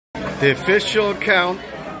The official count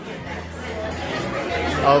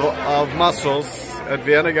of mussels that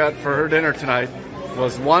Vienna got for her dinner tonight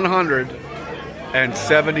was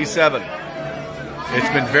 177. It's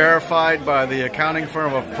been verified by the accounting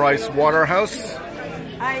firm of Price Waterhouse.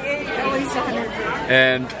 I ate at least 100.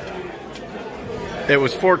 And it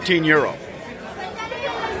was 14 euro.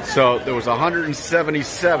 So there was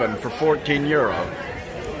 177 for 14 euro.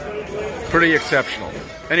 Pretty exceptional.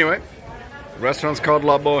 Anyway, the restaurant's called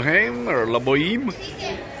La Bohème or La Bohème,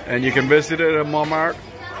 and you can visit it at Montmartre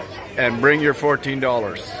and bring your $14.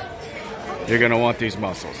 You're gonna want these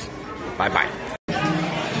mussels. Bye-bye.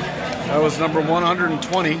 That was number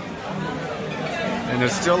 120. And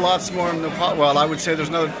there's still lots more in the pot. Well, I would say there's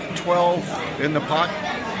another 12 in the pot.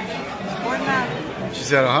 More than that.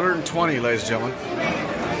 She's at 120, ladies and gentlemen.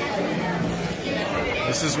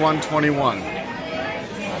 This is 121.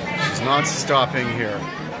 She's not stopping here.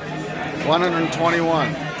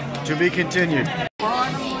 121. To be continued.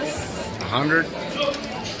 100.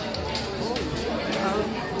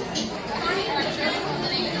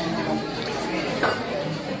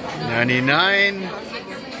 99.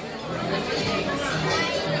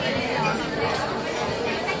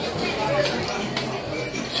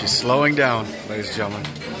 She's slowing down, ladies and gentlemen.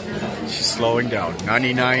 She's slowing down.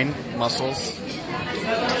 99 mussels.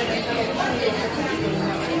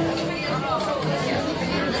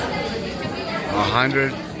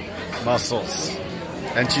 100 mussels.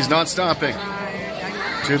 And she's not stopping.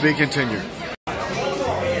 To be continued.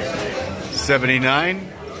 79.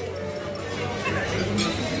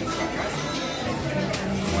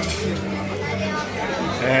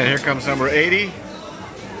 And here comes number 80.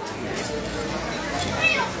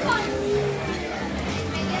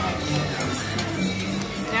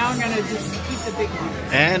 Now I'm going to just keep the big one.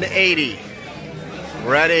 And 80.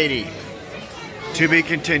 We're at 80. To be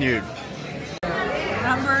continued.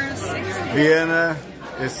 Number 60. Vienna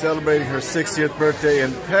is celebrating her 60th birthday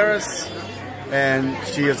in Paris, and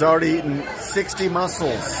she has already eaten 60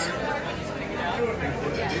 mussels.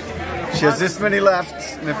 She has this many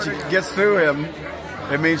left, and if she gets through him,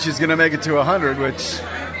 it means she's going to make it to 100, which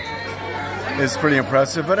is pretty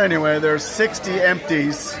impressive. But anyway, there's 60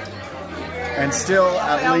 empties, and still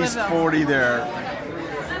at least 40 there.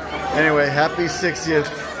 Anyway, happy 60th,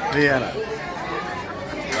 Vienna.